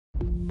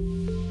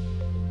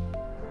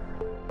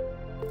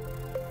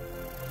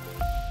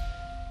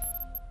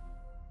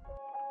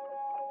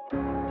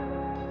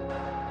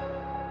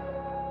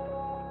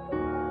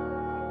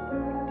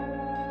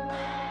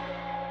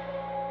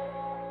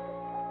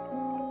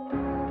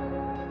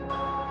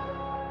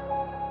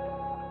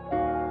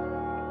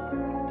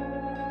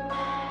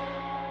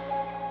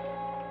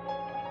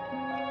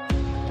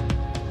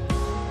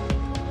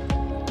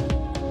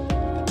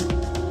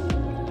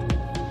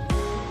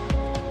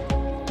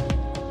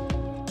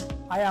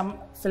I am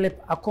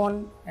Philip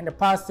Akon and the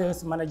Power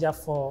Sales Manager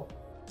for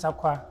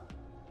Tarkwa.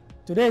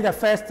 Today is the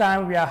first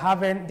time we are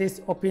having this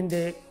open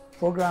day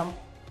program,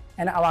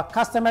 and our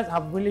customers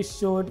have really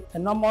showed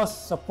enormous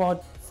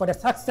support for the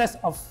success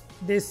of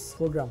this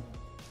program.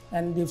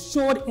 And they've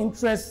showed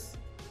interest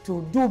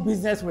to do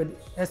business with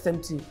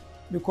SMT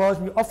because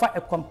we offer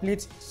a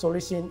complete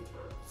solution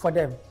for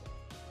them.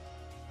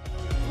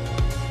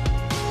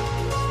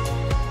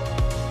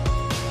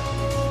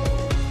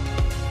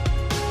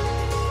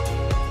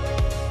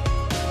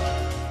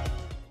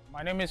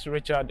 My name is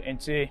Richard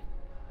and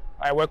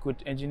I work with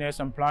engineers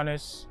and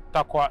planners,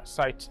 Tarkwa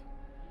site.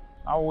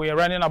 Now we are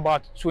running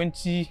about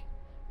 20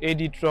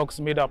 AD trucks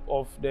made up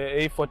of the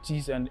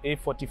A40s and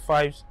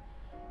A45s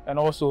and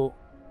also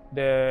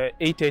the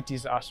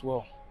A30s as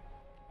well.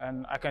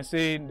 And I can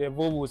say the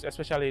Volvos,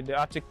 especially the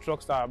Arctic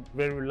trucks, are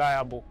very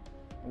reliable.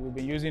 We've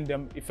been using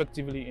them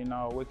effectively in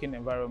our working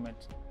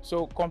environment.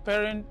 So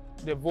comparing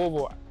the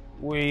Volvo,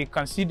 we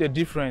can see the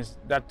difference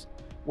that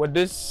with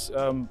this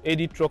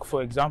AD truck,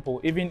 for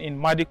example, even in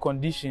muddy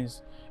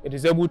conditions, it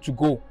is able to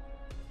go.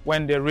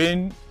 When the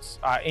rains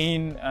are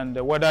in and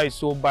the weather is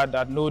so bad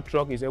that no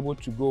truck is able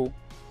to go,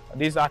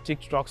 these Arctic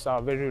trucks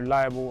are very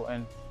reliable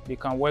and they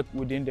can work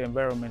within the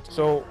environment.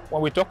 So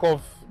when we talk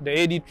of the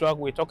AD truck,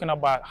 we're talking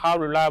about how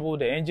reliable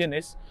the engine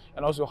is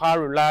and also how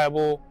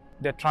reliable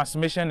the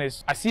transmission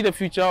is. I see the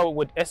future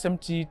with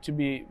SMT to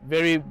be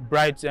very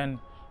bright and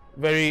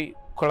very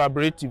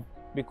collaborative,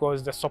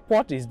 because the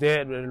support is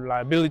there, the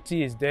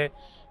reliability is there,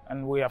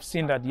 and we have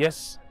seen that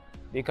yes,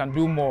 they can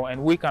do more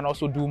and we can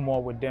also do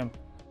more with them.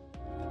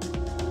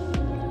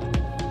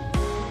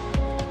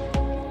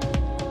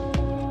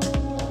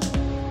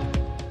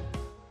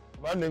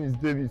 My name is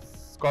David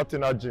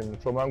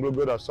Scott-Inajin from Anglo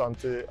Gold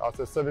Ashanti as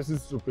a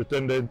services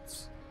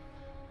superintendent,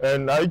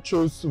 and I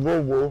chose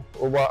Volvo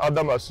over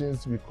other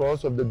machines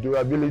because of the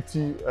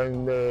durability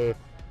and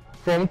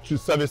prompt to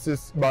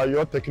services by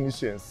your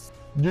technicians.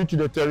 Due to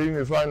the terrain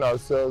we find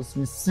ourselves,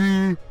 we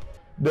see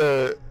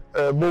the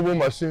Volvo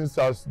machines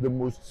as the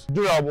most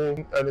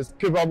durable and is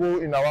capable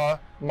in our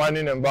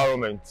mining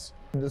environment.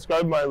 To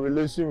describe my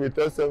relation with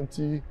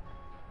SMT,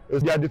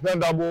 is they are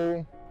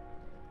dependable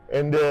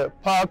and the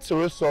parts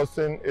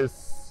resourcing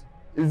is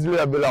easily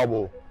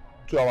available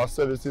to our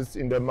services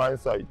in the mine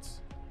site.